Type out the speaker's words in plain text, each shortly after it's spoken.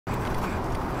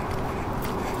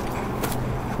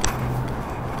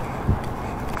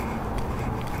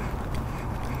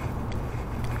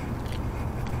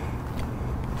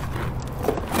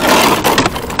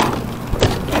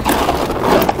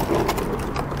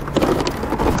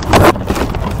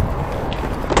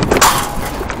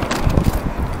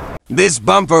This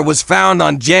bumper was found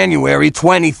on January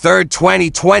 23,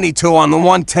 2022 on the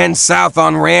 110 South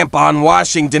on ramp on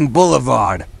Washington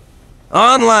Boulevard.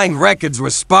 Online records were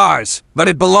sparse, but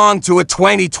it belonged to a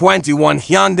 2021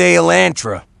 Hyundai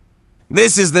Elantra.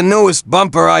 This is the newest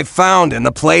bumper I found, and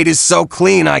the plate is so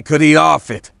clean I could eat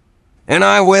off it. And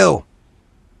I will.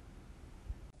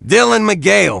 Dylan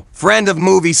McGale, friend of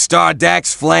movie star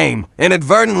Dax Flame,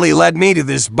 inadvertently led me to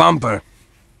this bumper.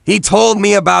 He told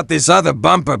me about this other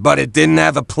bumper, but it didn't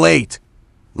have a plate.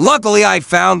 Luckily, I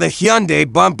found the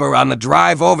Hyundai bumper on the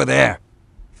drive over there.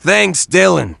 Thanks,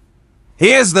 Dylan.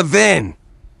 Here's the VIN.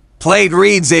 Plate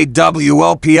reads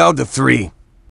AWLPO-3.